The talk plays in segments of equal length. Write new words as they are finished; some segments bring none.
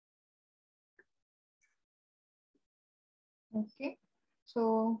Okay, so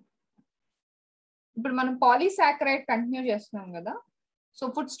ఇప్పుడు మనం polysaccharide continue చేస్తున్నాం కదా. సో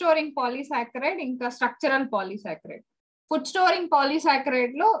ఫుడ్ స్టోరింగ్ పాలీసాకరైడ్ ఇంకా structural polysaccharide. Food storing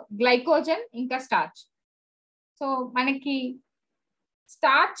polysaccharide లో గ్లైకోజన్ ఇంకా స్టార్చ్. సో మనకి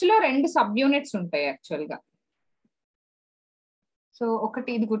స్టార్చ్ లో 2 సబ్ యూనిట్స్ ఉంటాయి యాక్చువల్ గా. సో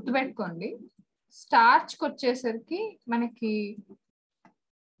ఒకటి ఇది గుర్తుపెట్టుకోండి, స్టార్చ్ కి వచ్చేసరికి మనకి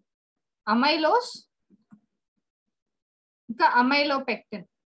అమైలోస్ ఇంకా అమైలోపెక్టిన్.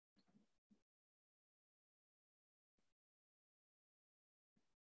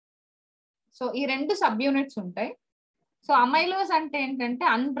 సో ఈ 2 సబ్ యూనిట్స్ ఉంటాయి. సో అమైలోస్ అంటే ఏంటంటే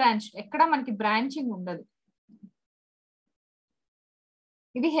అన్బ్రాంచ్డ్, ఎక్కడ మనకి బ్రాంచింగ్ ఉండదు.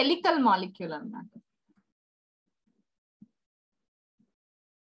 ఇది హెలికల్ మాలిక్యూల్ అన్నమాట.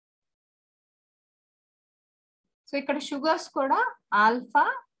 సో ఇక్కడ షుగర్స్ కూడా ఆల్ఫా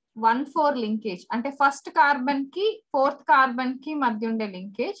 1,4 లింకేజ్, అంటే ఫస్ట్ కార్బన్ కి 4th కార్బన్ కి మధ్య ఉండే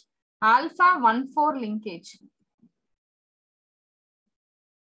linkage alpha 1,4 linkage.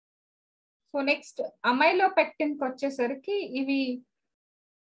 So next amylopectin కి వచ్చేసరికి ఇవి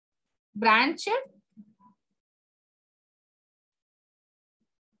బ్రాంచెడ్.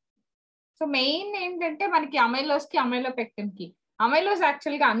 సో మెయిన్ ఏంటంటే మనకి అమైలోస్ కి అమైలోపెక్టిన్ కి, అమైలోస్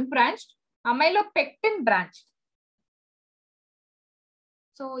యాక్చువల్ గా అన్బ్రాంచ్డ్, అమైలోపెక్టిన్ బ్రాంచ్డ్.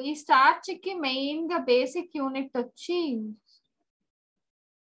 సో ఈ స్టార్చ్ కి మెయిన్ గా బేసిక్ యూనిట్ వచ్చి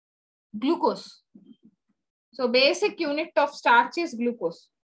glucose. So basic unit of starch is glucose.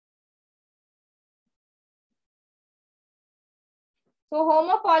 So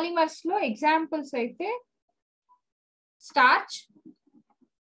హోమోపాలిమర్స్ లో ఎగ్జాంపుల్స్ అయితే స్టార్చ్,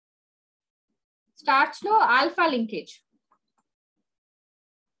 స్టార్చ్ లో ఆల్ఫా లింకేజ్.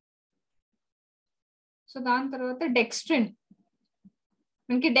 సో దాని తర్వాత డెక్స్ట్రిన్,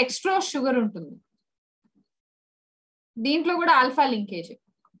 మనకి డెక్స్ట్రోస్ షుగర్ ఉంటుంది, దీంట్లో కూడా alpha linkage.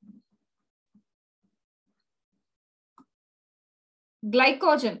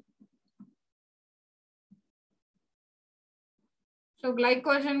 Glycogen, so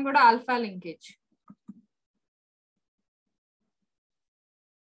glycogen కూడా ఆల్ఫా లింకేజ్.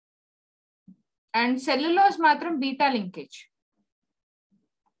 అండ్ సెల్యులోజ్ మాత్రం బీటా లింకేజ్.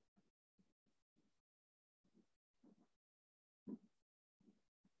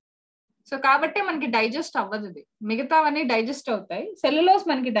 సో కాబట్టి మనకి డైజెస్ట్ అవ్వదు ఇది, మిగతావన్నీ డైజెస్ట్ అవుతాయి, సెల్యులోజ్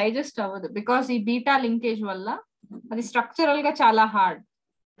మనకి డైజెస్ట్ అవ్వదు బికాస్ ఈ బీటా లింకేజ్ వల్ల అది స్ట్రక్చరల్ గా చాలా హార్డ్.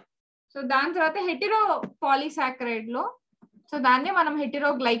 సో దాని తర్వాత హెటిరో పాలీసాకరైడ్ లో, సో దాన్ని మనం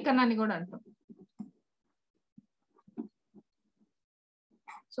హెటిరోగ్లైకన్ అని కూడా అంటాం.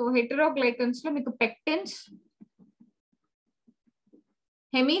 సో హెటిరోగ్లైకన్స్ లో మీకు పెక్టిన్స్,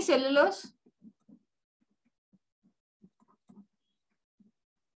 హెమిసెల్యులోస్,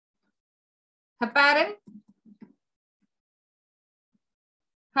 heparin,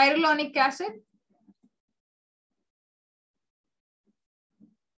 hyaluronic acid,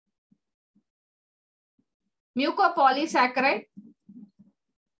 mucopolysaccharide,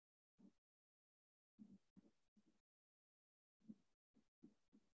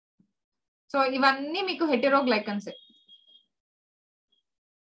 so ఇవన్నీ మీకు హెటెరోగ్లైకన్స్.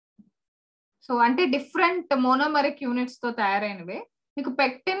 సో అంటే డిఫరెంట్ మోనోమరిక్ యూనిట్స్ తో తయారైనవే. మీకు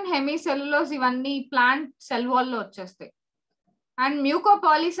పెక్టిన్, హెమిసెల్యులోస్ ఇవన్నీ ప్లాంట్ సెల్ వాల్ లో వచ్చేస్తాయి. అండ్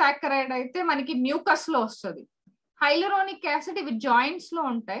మ్యూకోపాలీసాకరైడ్ అయితే మనకి మ్యూకస్ లో వస్తుంది. హైలూరోనిక్ యాసిడ్ ఇవి జాయింట్స్ లో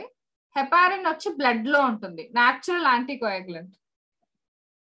ఉంటాయి. హెపారిన్ వచ్చి బ్లడ్ లో ఉంటుంది, న్యాచురల్ యాంటీకోయాగులెంట్.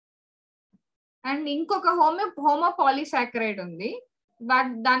 అండ్ ఇంకొక హోమోపాలీసాకరైడ్ ఉంది,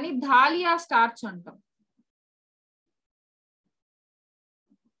 దాన్ని ధాలియా స్టార్చ్ అంటాం.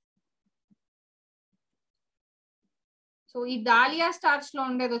 సో ఈ డాలియా స్టార్చ్ లో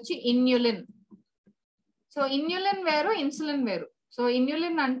ఉండేది వచ్చి ఇన్యులిన్. సో ఇన్యులిన్ వేరు, ఇన్సులిన్ వేరు. సో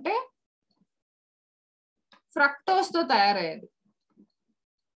ఇన్యులిన్ అంటే ఫ్రక్టోస్ తో తయారయ్యేది.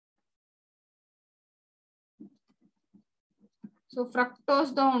 సో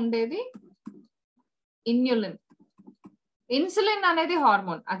ఫ్రక్టోస్ తో ఉండేది ఇన్యులిన్. ఇన్సులిన్ అనేది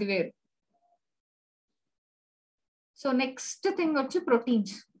హార్మోన్, అది వేరు. సో నెక్స్ట్ థింగ్ వచ్చి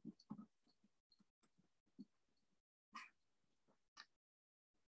ప్రోటీన్స్.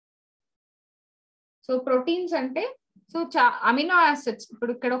 సో ప్రోటీన్స్ అంటే సో అమినో యాసిడ్స్.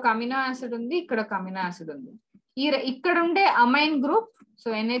 ఇప్పుడు ఇక్కడ ఒక అమినో యాసిడ్ ఉంది, ఇక్కడ ఒక అమినో యాసిడ్ ఉంది. ఇక్కడ ఉండే అమైన్ గ్రూప్, సో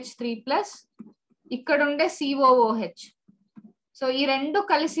NH3+, ఇక్కడ ఉండే COOH. సో ఈ రెండు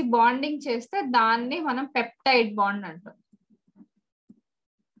కలిసి బాండింగ్ చేస్తే దాన్ని మనం పెప్టైడ్ బాండ్ అంటాం.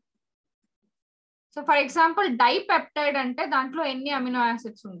 సో ఫర్ ఎగ్జాంపుల్ డైపెప్టైడ్ అంటే దాంట్లో ఎన్ని అమినో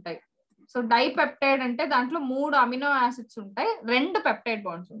యాసిడ్స్ ఉంటాయి? సో డైపెప్టైడ్ అంటే దాంట్లో 3 అమినో యాసిడ్స్ ఉంటాయి, 2 పెప్టైడ్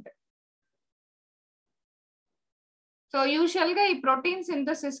బాండ్స్ ఉంటాయి. సో యూజువల్ గా ఈ ప్రోటీన్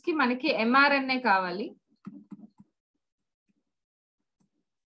సింథసిస్ కి మనకి mRNA కావాలి,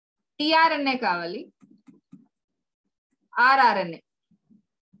 tRNA కావాలి, rRNA.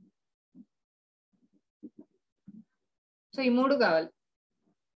 సో ఈ 3 కావాలి.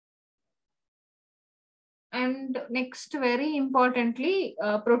 And next very importantly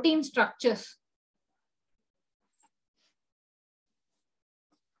protein structures.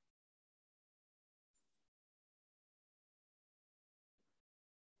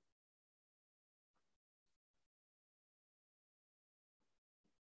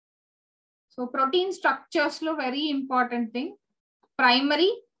 So protein structures లో very important thing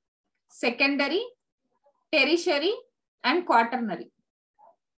primary, secondary, tertiary and quaternary.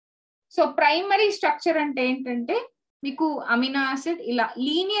 So primary structure అంటే ఏంటంటే మీకు అమినో యాసిడ్ ఇలా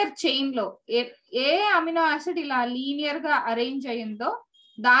లీనియర్ చైన్ లో ఏ అమినో యాసిడ్ ఇలా లీనియర్ గా అరేంజ్ అయ్యిందో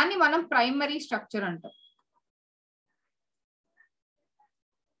దాన్ని మనం ప్రైమరీ స్ట్రక్చర్ అంటాం.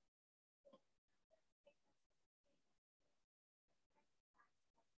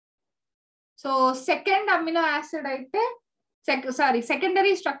 సో సెకండ్ అమినో యాసిడ్ అయితే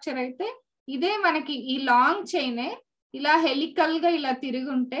సెకండరీ స్ట్రక్చర్ అయితే ఇదే మనకి ఈ లాంగ్ చైనే ఇలా హెలికల్ గా ఇలా తిరిగి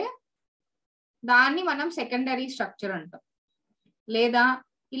ఉంటే దాన్ని మనం సెకండరీ స్ట్రక్చర్ అంటాం. లేదా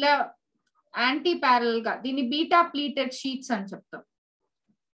ఇలా యాంటీ ప్యారల్ గా దీన్ని బీటా ప్లీటెడ్ షీట్స్ అని చెప్తాం.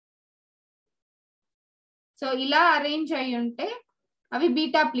 సో ఇలా అరేంజ్ అయి ఉంటే అవి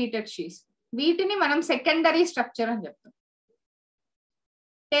బీటా ప్లీటెడ్ షీట్స్, వీటిని మనం సెకండరీ స్ట్రక్చర్ అని చెప్తాం.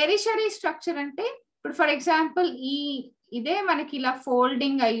 టెరిషరీ స్ట్రక్చర్ అంటే ఇప్పుడు ఫర్ ఎగ్జాంపుల్ ఇదే మనకి ఇలా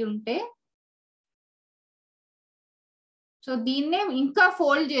ఫోల్డింగ్ అయి ఉంటే సో దీన్నే ఇంకా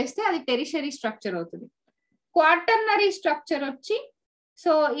ఫోల్డ్ చేస్తే అది టెరిషరీ స్ట్రక్చర్ అవుతుంది. క్వాటర్నరీ స్ట్రక్చర్ వచ్చి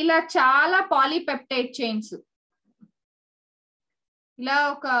సో ఇలా చాలా పాలీపెప్టైడ్ చైన్స్ ఇలా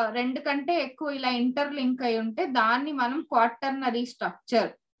ఒక 2 కంటే ఎక్కువ ఇలా ఇంటర్లింక్ అయి ఉంటే దాన్ని మనం క్వాటర్నరీ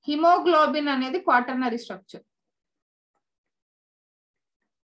స్ట్రక్చర్. హిమోగ్లోబిన్ అనేది క్వాటర్నరీ స్ట్రక్చర్.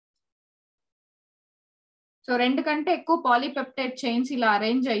 సో 2 కంటే ఎక్కువ పాలీపెప్టైడ్ చైన్స్ ఇలా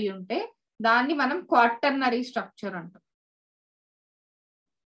అరేంజ్ అయ్యి ఉంటే దాన్ని మనం క్వాటర్నరీ స్ట్రక్చర్ అంటాం.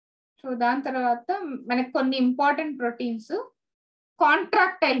 సో దాని తర్వాత మనకి కొన్ని ఇంపార్టెంట్ ప్రోటీన్స్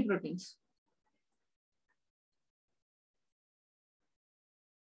కాంట్రాక్టైల్ ప్రోటీన్స్.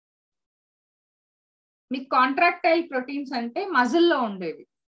 మీకు కాంట్రాక్టైల్ ప్రోటీన్స్ అంటే మజిల్లో ఉండేవి.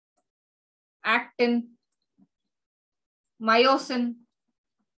 యాక్టిన్, మయోసిన్,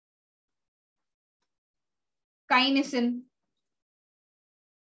 కైనిసిన్,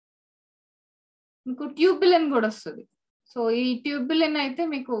 మీకు ట్యూబులిన్ కూడా వస్తుంది. సో ఈ ట్యూబులిన్ అయితే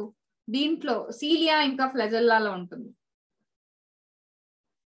మీకు దీంట్లో సీలియా ఇంకా ఫ్లెజెల్లాలో ఉంటుంది.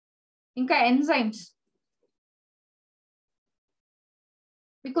 ఇంకా ఎంజైమ్స్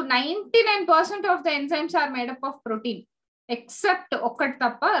మీకు 99% of the enzymes are made up of protein except ఒక్కటి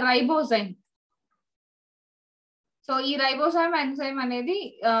తప్ప, రైబోజైమ్. సో ఈ రైబోజైమ్ ఎంజైమ్ అనేది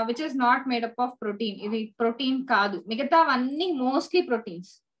which is not made up of protein, ఇది ప్రోటీన్ కాదు. మిగతావన్నీ మోస్ట్లీ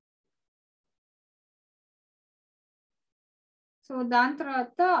ప్రోటీన్స్. సో దాని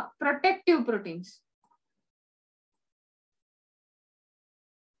తర్వాత protective proteins.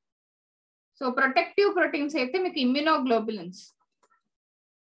 So protective proteins అయితే మీకు ఇమ్యునోగ్లోబులిన్స్.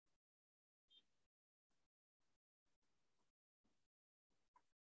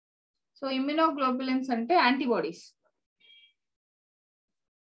 సో ఇమ్యునోగ్లోబులిన్స్ అంటే యాంటీబాడీస్.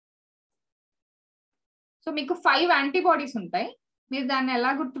 సో మీకు 5 యాంటీబాడీస్ ఉంటాయి. మీరు దాన్ని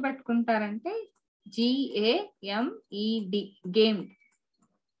ఎలా గుర్తుపెట్టుకుంటారంటే GAMED, game.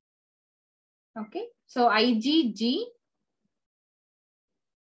 Okay, so IgG,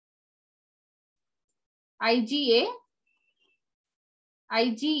 IgA,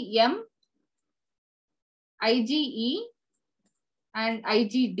 IgM, IgE and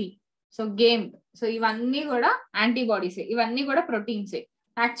IgD. So game. So ఇవన్నీ కూడా యాంటీబాడీసే, ఇవన్నీ కూడా ప్రోటీన్సే.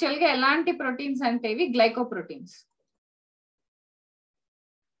 యాక్చువల్ గా ఎలాంటి ప్రోటీన్స్ అంటే ఇవి గ్లైకోప్రోటీన్స్.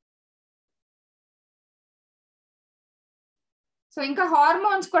 సో ఇంకా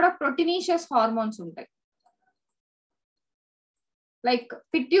హార్మోన్స్ కూడా ప్రోటీనీషియస్ హార్మోన్స్ ఉంటాయి, like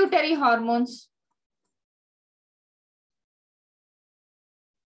pituitary hormones,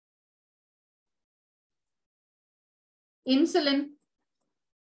 insulin,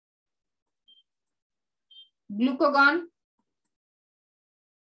 glucagon,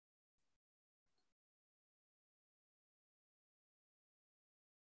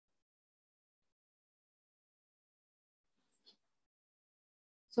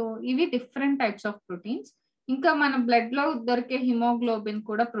 so ఇవి డిఫరెంట్ టైప్స్ ఆఫ్ ప్రోటీన్స్. ఇంకా మన బ్లడ్ లో దొరికే హిమోగ్లోబిన్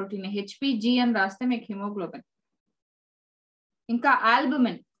కూడా ప్రోటీన్. HPG అని రాస్తే మీకు హిమోగ్లోబిన్. ఇంకా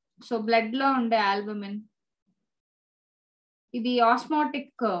ఆల్బుమిన్, సో బ్లడ్ లో ఉండే ఆల్బుమిన్, ఇది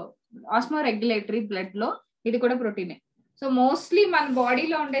ఆస్మో రెగ్యులేటరీ బ్లడ్ లో ఇది కూడా ప్రోటీనే. సో మోస్ట్లీ మన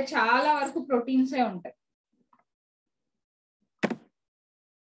బాడీలో ఉండే చాలా వరకు ప్రోటీన్సే ఉంటాయి.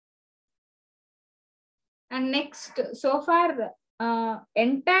 And next so far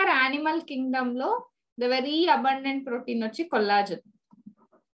entire animal Kingdom లో ద వెరీ అబండెంట్ ప్రోటీన్ వచ్చి కొల్లాజన్.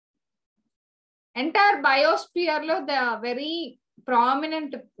 ఎంటైర్ బయోస్పియర్ లో the very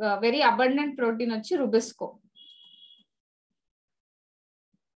prominent very abundant protein వచ్చి రుబిస్కో.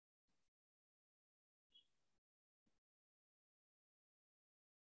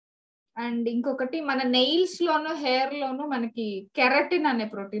 అండ్ ఇంకొకటి మన నెయిల్స్ లోను హెయిర్ లోను మనకి కెరటిన్ అనే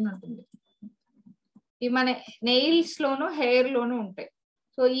ప్రోటీన్ ఉంటుంది. ఇవి మన నెయిల్స్ లోను హెయిర్ లోను ఉంటాయి.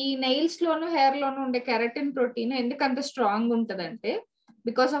 సో ఈ నెయిల్స్ లోను హెయిర్ లోను ఉండే కెరటిన్ ప్రోటీన్ ఎందుకంత స్ట్రాంగ్ ఉంటదంటే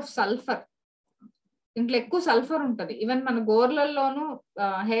బికాస్ ఆఫ్ సల్ఫర్. ఇంట్లో ఎక్కువ సల్ఫర్ ఉంటుంది. ఈవెన్ మన గోర్లలోను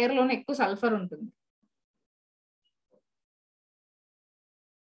హెయిర్ లోను ఎక్కువ సల్ఫర్ ఉంటుంది.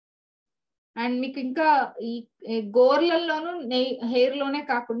 అండ్ మీకు ఇంకా ఈ గోర్లలోను హెయిర్ లోనే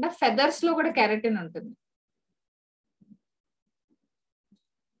కాకుండా ఫెదర్స్ లో కూడా కెరటిన్ ఉంటుంది.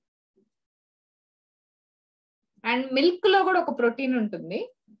 అండ్ మిల్క్ లో కూడా ఒక ప్రోటీన్ ఉంటుంది,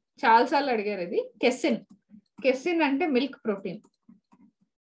 చాలాసార్లు అడిగారు ఇది, కెసిన్. కెసిన్ అంటే మిల్క్ ప్రోటీన్.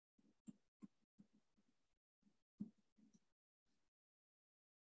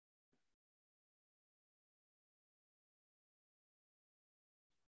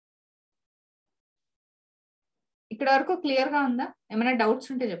 ఇక్కడ వరకు క్లియర్ గా ఉందా? ఏమైనా డౌట్స్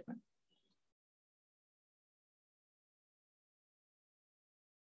ఉంటే చెప్పండి.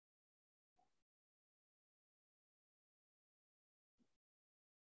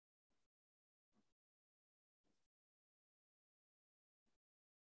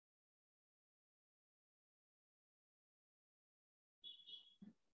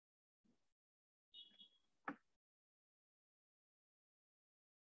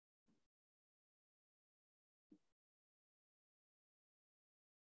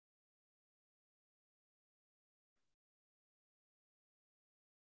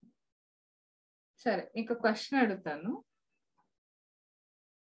 సరే, మీకు క్వశ్చన్ అడుగుతాను.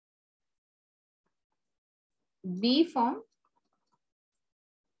 B form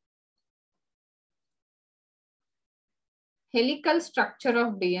helical structure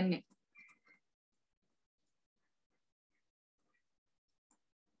of DNA.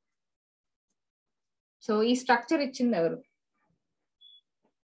 So ఈ స్ట్రక్చర్ ఇచ్చింది ఎవరు?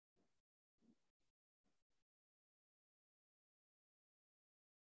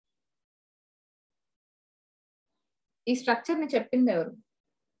 ఈ స్ట్రక్చర్ ని చెప్పింది ఎవరు?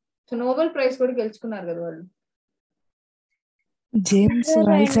 సో నోబెల్ ప్రైజ్ కూడా గెలుచుకున్నారు కదా వాళ్ళు. James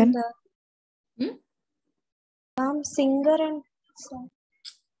వాల్సన్. Singer and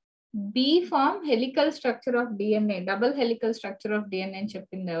B form helical structure of DNA, double helical structure of DNA అని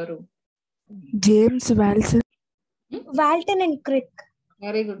చెప్పింది ఎవరు? James వాల్సన్. Walton and Crick.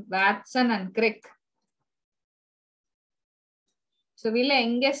 Very good, Watson and Crick. So వీళ్ళ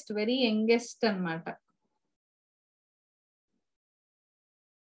యంగెస్ట్, వెరీ యంగెస్ట్ అన్నమాట.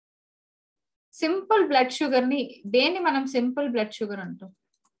 సింపుల్ బ్లడ్ షుగర్ ని దేన్ని మనం సింపుల్ బ్లడ్ షుగర్ అంటాం?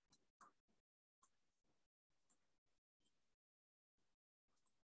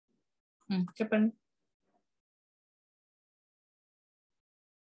 చెప్పండి.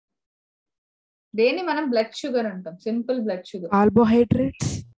 దేన్ని మనం బ్లడ్ షుగర్ అంటాం? Simple blood sugar.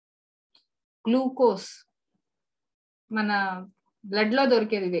 Carbohydrates. Glucose. మన బ్లడ్ లో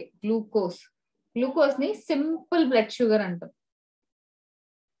దొరికేది ఇదే గ్లూకోజ్. గ్లూకోజ్ ని సింపుల్ బ్లడ్ షుగర్ అంటాం.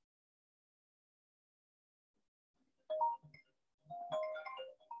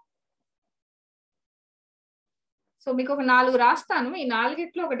 సో మీకు ఒక 4 రాస్తాను, ఈ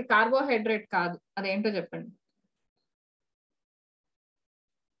 4 ఒకటి కార్బోహైడ్రేట్ కాదు, అదేంటో చెప్పండి.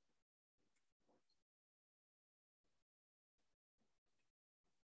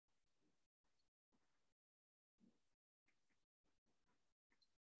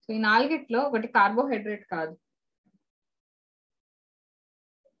 సో ఈ 4 ఒకటి కార్బోహైడ్రేట్ కాదు.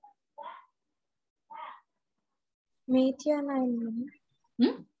 మీథియోనైన్.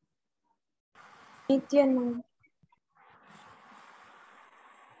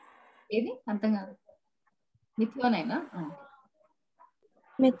 ఏది అర్థం కాదు. మిథియోనైనా?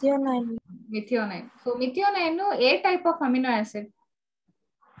 Methionine. So methionine A type of amino acid?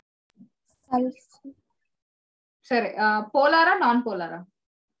 సరే, పోలారా non పోలారా?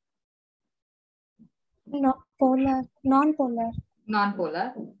 Non polar. Non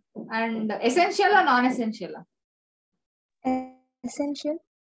polar. And essential non essential? Essential.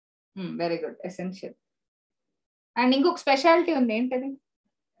 Very good, essential. And ఇంకొక స్పెషాలిటీ ఉంది, ఏంటది?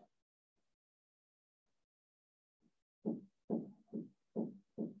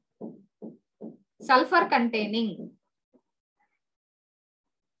 Sulphur containing.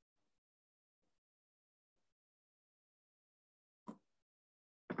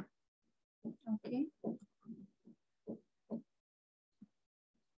 ఓకే,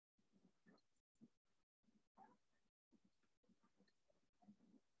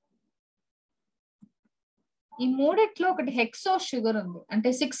 ఈ మూడిట్లో ఒకటి హెక్సో షుగర్ ఉంది, అంటే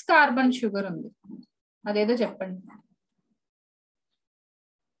 6 కార్బన్ షుగర్ ఉంది, అదేదో చెప్పండి.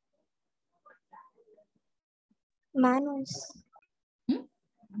 Mannose.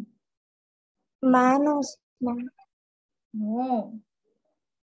 Mannose. No.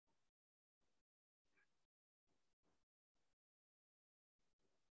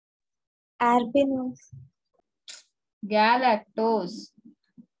 Albinose. గ్యాలక్టోస్,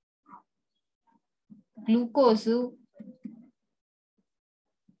 glucose,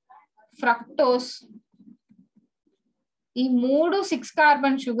 fructose, ఈ మూడు 6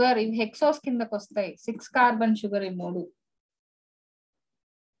 కార్బన్ షుగర్, ఇవి హెక్సోస్ కిందకి వస్తాయి. 6 కార్బన్ షుగర్ ఈ మూడు.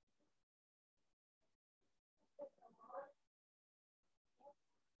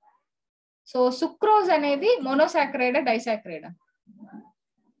 సో సుక్రోజ్ అనేది మోనోసాకరైడ్ డైసాకరైడ్?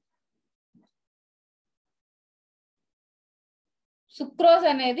 సుక్రోజ్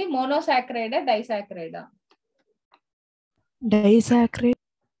అనేది మోనోసాకరైడ్ డైసాకరైడ్? డైసాక్రైడ్.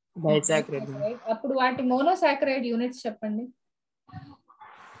 అప్పుడు వాటి మోనోసాకరైడ్ యూనిట్స్ చెప్పండి.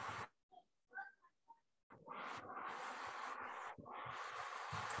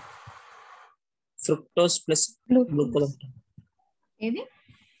 Fructose plus glucose. ఏది?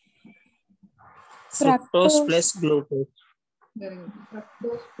 Fructose plus glucose. Very good.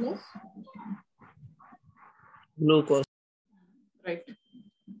 Fructose plus glucose. Right.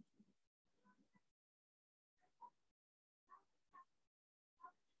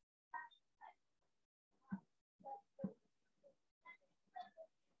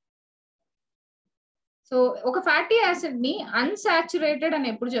 So ఒక ఫ్యాటీ యాసిడ్ ని అన్సాచురేటెడ్ అని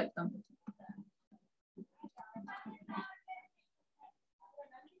ఎప్పుడు చెప్తాం?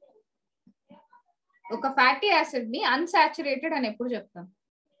 ఒక ఫ్యాటీ యాసిడ్ ని అన్సాచురేటెడ్ అని ఎప్పుడు చెప్తాం?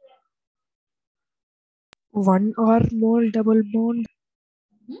 1 or more double bond.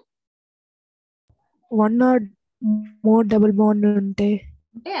 1 or more double bond ఉంటే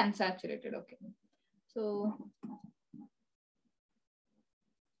unsaturated. Okay, so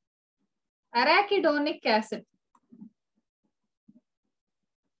arachidonic acid.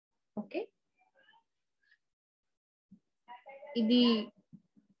 Okay, ఇది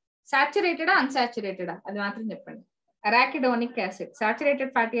సాచురేటెడా అన్సాచురేటెడా అది మాత్రం చెప్పండి. Arachidonic acid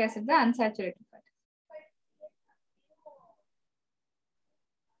saturated fatty acid unsaturated fatty?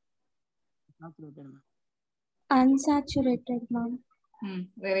 Unsaturated, ma'am.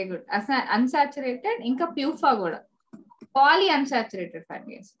 Very good. Unsaturated, ఇంకా ప్యూఫా కూడా poly unsaturated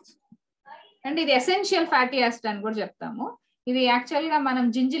fatty acids. And ఇది essential fatty acid అని కూడా చెప్తాము. ఇది యాక్చువల్ గా మనం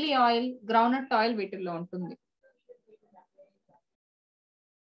జింజిలీ ఆయిల్, గ్రౌండ్నట్ ఆయిల్ వీటిల్లో ఉంటుంది.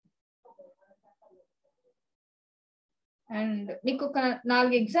 అండ్ మీకు ఒక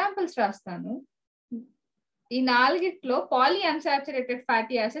 4 ఎగ్జాంపుల్స్ రాస్తాను. ఈ 4ట్లో పాలీ అన్సాచురేటెడ్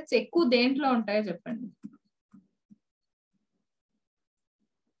ఫ్యాటీ యాసిడ్స్ ఎక్కువ దేంట్లో ఉంటాయో చెప్పండి.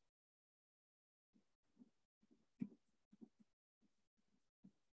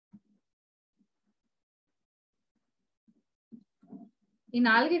 ఈ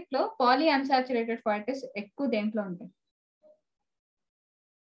 4ట్లో పాలీ అన్సాచురేటెడ్ ఫ్యాటీస్ ఎక్కువ దేంట్లో ఉంటాయి?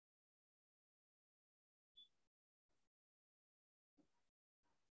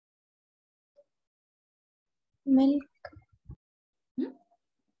 Milk.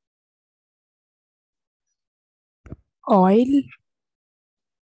 ఆయిల్.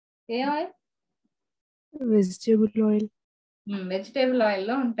 ఏ oil? Vegetable oil. Vegetable oil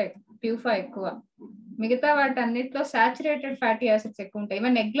లో ఉంటాయి ప్యూఫా ఎక్కువ. మిగతా వాటి అన్నిట్లో సాచురేటెడ్ ఫ్యాటీ యాసిడ్స్ ఎక్కువ ఉంటాయి.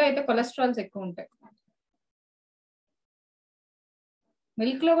 ఈవెన్ ఎగ్ లో అయితే కొలెస్ట్రాల్స్ ఎక్కువ ఉంటాయి.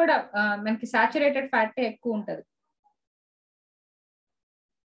 మిల్క్ లో కూడా మనకి సాచురేటెడ్ ఫ్యాట్ ఎక్కువ ఉంటది.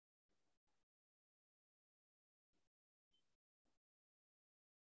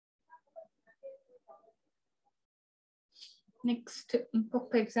 నెక్స్ట్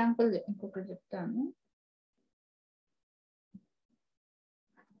ఇంకొక ఎగ్జాంపుల్ ఇంకొకటి చెప్తాను.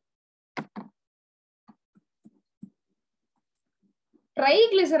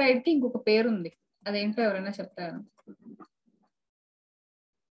 ట్రైగ్లిసరైడ్ కి ఇంకొక పేరుంది, అదేంటో ఎవరైనా చెప్తారు?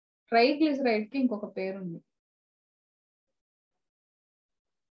 ట్రైగ్లిసరైడ్ కి ఇంకొక పేరుంది.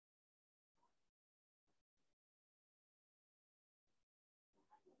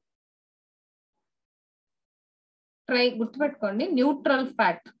 గుర్తుపెట్టుకోండి, న్యూట్రల్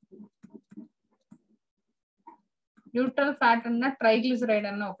ఫ్యాట్. న్యూట్రల్ ఫ్యాట్ అన్న ట్రైగ్లిసరైడ్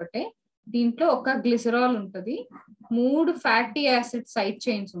అన్న ఒకటే. దీంట్లో ఒక గ్లిసరాల్ ఉంటుంది, 3 ఫ్యాటీ యాసిడ్ సైడ్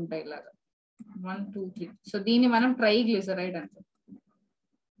చైన్స్ ఉంటాయి ఇలాగా 1 2 3. సో దీన్ని మనం ట్రైగ్లిసరైడ్ అంటాం.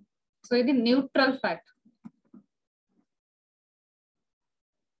 సో ఇది neutral fat.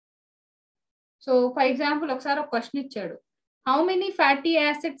 So for example ఒకసారి ఒక క్వశ్చన్ ఇచ్చాడు, how many fatty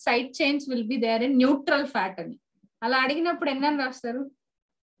acid side chains will be there in neutral fat అని. అలా అడిగినప్పుడు ఎన్నని రాస్తారు?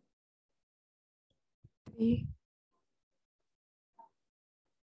 3.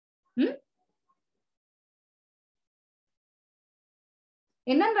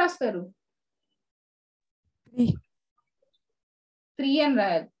 ఎన్నని రాస్తారు? 3. 3 అని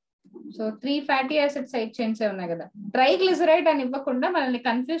రాయాలి. So 3 fatty acid side chains ఉన్నాయి కదా. ట్రైగ్లిసరైడ్ అని ఇవ్వకుండా మనల్ని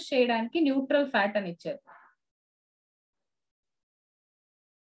కన్ఫ్యూజ్ చేయడానికి న్యూట్రల్ ఫ్యాట్ అని ఇచ్చారు.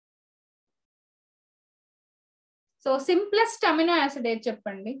 సో సింప్లెస్ట్ అమినో యాసిడ్ ఏది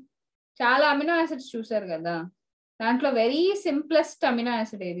చెప్పండి? చాలా అమినో యాసిడ్స్ చూసారు కదా, దాంట్లో వెరీ సింప్లెస్ట్ అమినో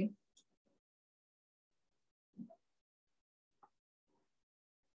యాసిడ్ ఏది?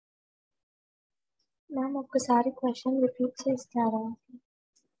 మ్యామ్ ఒక్కసారి క్వశ్చన్ రిపీట్ చేస్తారా?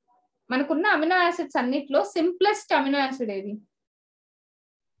 మనకున్న అమినో యాసిడ్స్ అన్నిట్లో సింప్లెస్ట్ అమినో యాసిడ్ ఏది?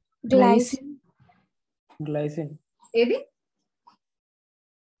 గ్లైసిన్. Glycine. ఏది?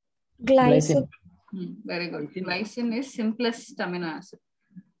 Glycine. Very good. Glycine is simplest amino acid.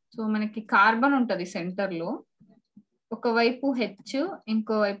 So మనకి కార్బన్ ఉంటది సెంటర్ లో, ఒకవైపు హెచ్,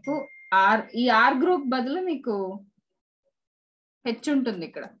 ఇంకోవైపు ఆర్. ఈ ఆర్ గ్రూప్ బదులు మీకు హెచ్ ఉంటుంది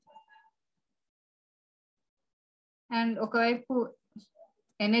ఇక్కడ, అండ్ ఒకవైపు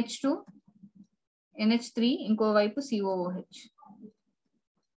NH2 NH3, ఇంకోవైపు COOH.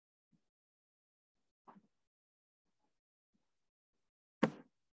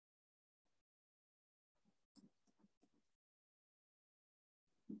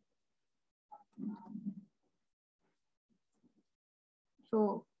 So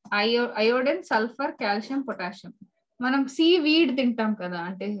iodine, sulphur, calcium, potassium. మనం సీ వీడ్ తింటాం కదా,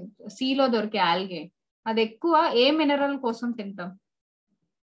 అంటే సీలో దొరికే ఆల్గే, అది ఎక్కువ ఏ మినరల్ కోసం తింటాం?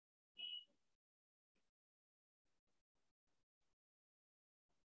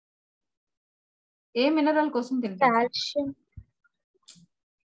 ఏ మినరల్ కోసం తింటాం? కాల్షియం.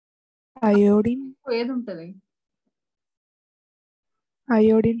 అయోడిన్. ఏది ఉంటది?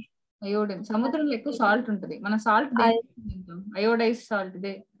 అయోడిన్. అయోడిన్. సముద్రంలో ఎక్కువ సాల్ట్ ఉంటది, మన సాల్ట్ తింటాం, అయోడైజ్ సాల్ట్,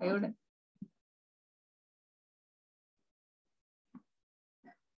 ఇదే అయోడిన్.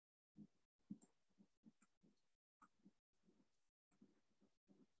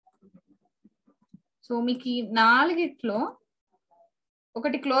 సో మీకు ఈ నాలుగిట్లో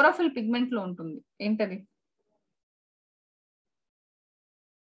ఒకటి క్లోరోఫిల్ పిగ్మెంట్ లో ఉంటుంది, ఏంటది?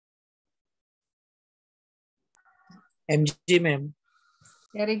 Mg, ma'am.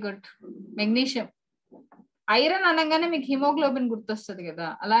 Very good. Magnesium. Iron అనగానే మీకు హిమోగ్లోబిన్ గుర్తొస్తుంది కదా,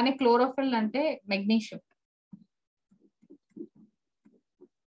 అలానే క్లోరోఫిల్ అంటే మెగ్నీషియం.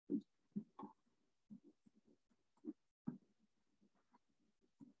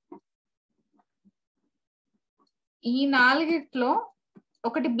 ఈ నాలుగిట్లో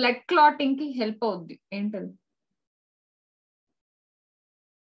ఒకటి బ్లడ్ క్లాటింగ్ కి హెల్ప్ అవుద్ది, ఏంటది?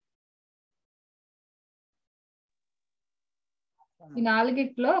 ఈ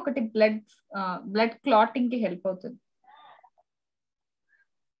నాలుగిట్లో ఒకటి బ్లడ్ క్లాటింగ్ కి హెల్ప్ అవుతుంది.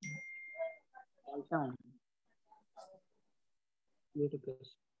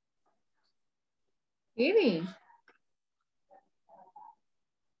 Glucose. ఏది?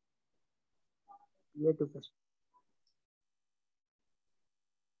 Glucose.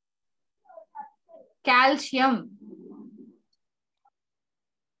 కాల్షియం.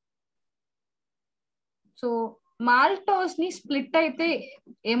 సో మాల్టోస్ ని స్ప్లిట్ అయితే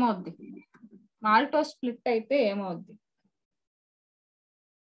ఏమవుద్ది? మాల్టోస్ స్ప్లిట్ అయితే ఏమవుద్ది?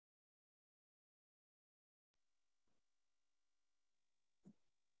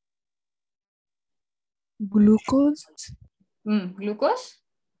 Glucose. Glucose.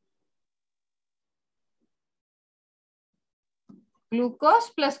 Glucose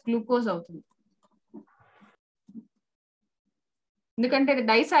plus glucose అవుతుంది, ఎందుకంటే ఇది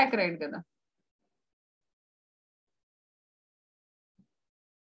డైసాకరైడ్ కదా.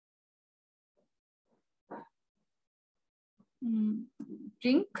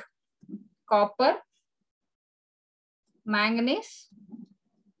 Zinc, copper, manganese,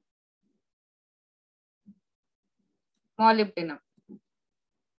 molybdenum.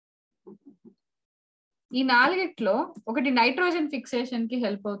 ఈ నాలుగిట్లో ఒకటి నైట్రోజన్ ఫిక్సేషన్ కి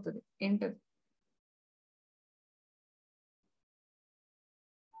హెల్ప్ అవుతుంది, ఏంటది?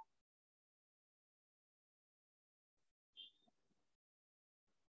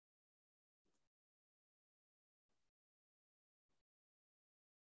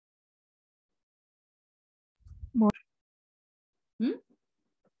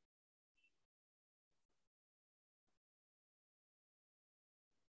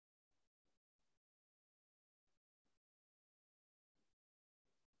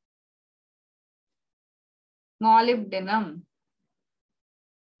 మాలిబ్డినం.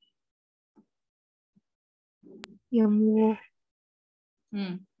 MO.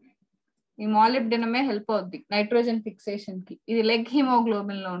 ఈ మాలిబ్డినమే హెల్ప్ అవుద్ది నైట్రోజన్ ఫిక్సేషన్ కి. ఇది లెగ్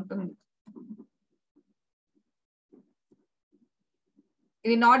హిమోగ్లోబిన్ లో ఉంటుంది.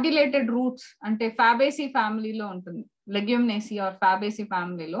 ఇది నాడ్యులేటెడ్ రూట్స్ అంటే ఫ్యాబేసీ ఫ్యామిలీలో ఉంటుంది. లెగ్యూమినేసి ఆర్ ఫ్యాబేసీ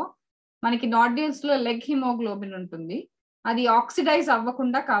ఫ్యామిలీలో మనకి నాడ్యూల్స్ లో లెగ్ హిమోగ్లోబిన్ ఉంటుంది. అది ఆక్సిడైజ్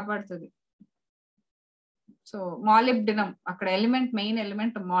అవ్వకుండా కాపాడుతుంది. సో మాలిబ్డినం అక్కడ ఎలిమెంట్, మెయిన్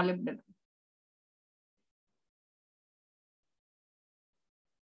ఎలిమెంట్ మాలిబ్డినం.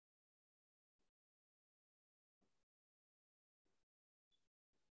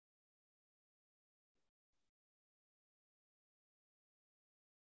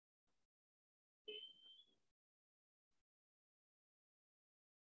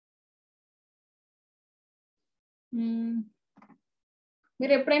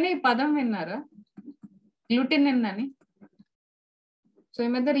 మీరు ఎప్పుడైనా ఈ పదం విన్నారా, గ్లూటినిన్ అని? సో ఈ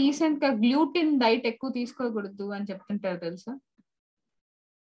మధ్య రీసెంట్ గా గ్లూటిన్ డైట్ ఎక్కువ తీసుకోకూడదు అని చెప్తుంటారు తెలుసా?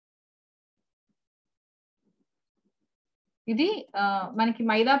 ఇది మనకి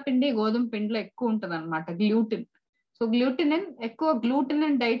మైదా పిండి, గోధుమ పిండిలో ఎక్కువ ఉంటది అనమాట గ్లూటిన్. సో ఎక్కువ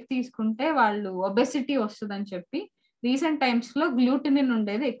గ్లూటినిన్ డైట్ తీసుకుంటే వాళ్ళు ఒబెసిటీ వస్తుంది అని చెప్పి రీసెంట్ టైమ్స్ లో గ్లూటినిన్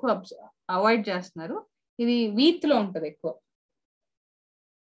ఉండేది ఎక్కువ అవాయిడ్ చేస్తున్నారు. ఇది వీట్ లో ఉంటది ఎక్కువ.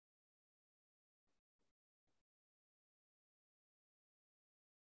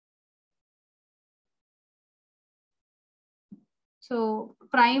 So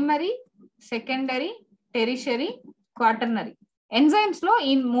primary, secondary, tertiary, quaternary enzymes లో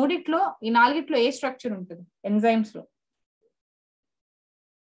ఈ మూడిట్లో, ఈ నాలుగిట్లో ఏ స్ట్రక్చర్ ఉంటుంది ఎంజైమ్స్ లో?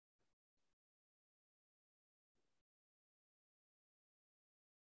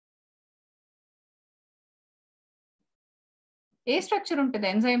 ఏ స్ట్రక్చర్ ఉంటుంది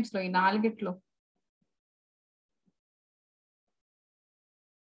ఎంజైమ్స్ లో ఈ నాలుగిట్లో?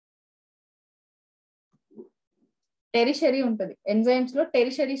 టెరిషరీ ఉంటుంది ఎంజైమ్స్ లో,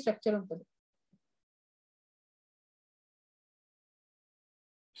 టెరిషరీ స్ట్రక్చర్ ఉంటుంది.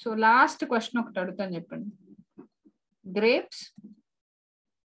 సో లాస్ట్ క్వశ్చన్ ఒకటి అడుగుతాను, చెప్పండి. Grapes,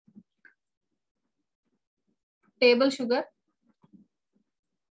 table sugar,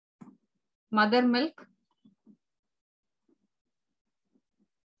 mother milk,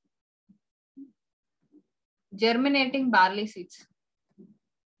 germinating barley seeds.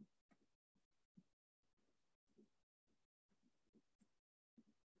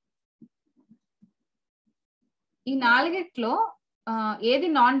 ఈ నాలుగిట్లో ఏది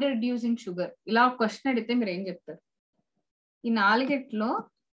నాన్ రెడ్యూసింగ్ షుగర్? ఇలా ఒక క్వశ్చన్ అడిగితే మీరు ఏం చెప్తారు? ఈ నాలుగిట్లో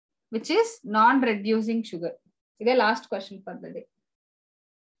which is non reducing sugar? ఇదే last question for the day.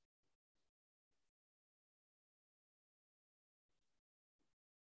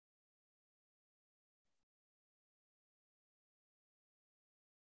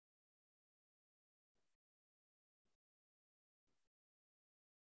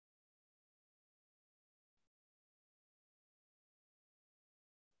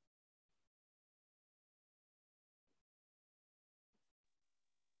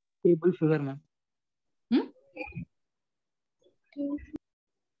 Table sugar, ma'am.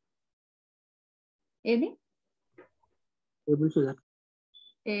 ఏది? Table sugar.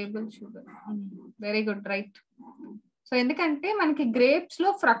 Table sugar. Very good, right. So ఎందుకంటే మనకి గ్రేప్స్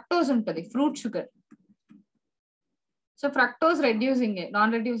లో ఫ్రక్టోజ్ ఉంటుంది, fruit sugar. So fructose reducing,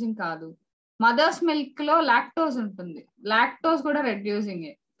 non reducing కాదు. మదర్స్ మిల్క్ లో lactose ఉంటుంది, lactose కూడా రెడ్యూసింగ్.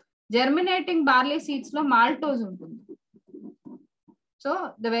 జర్మినేటింగ్ బార్లీ సీడ్స్ లో మాల్టోజ్ ఉంటుంది. So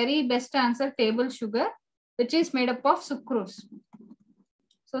the very best answer table sugar, which is made up of sucrose.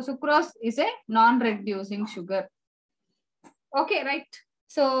 So sucrose is a non reducing sugar. Okay, right.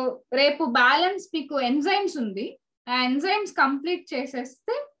 So రేపు balance మీకు enzymes ఉంది, ఆ enzymes complete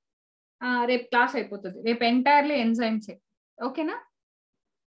చేసేస్తే రేపు class అయిపోతుంది. రేపు ఎంటైర్లీ ఎంజైమ్స్. ఓకేనా?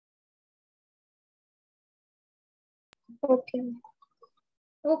 Okay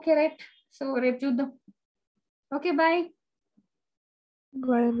okay, right. సో రేపు చూద్దాం. Okay, bye.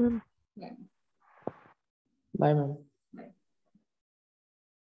 Bye, ma'am. Bye, ma'am.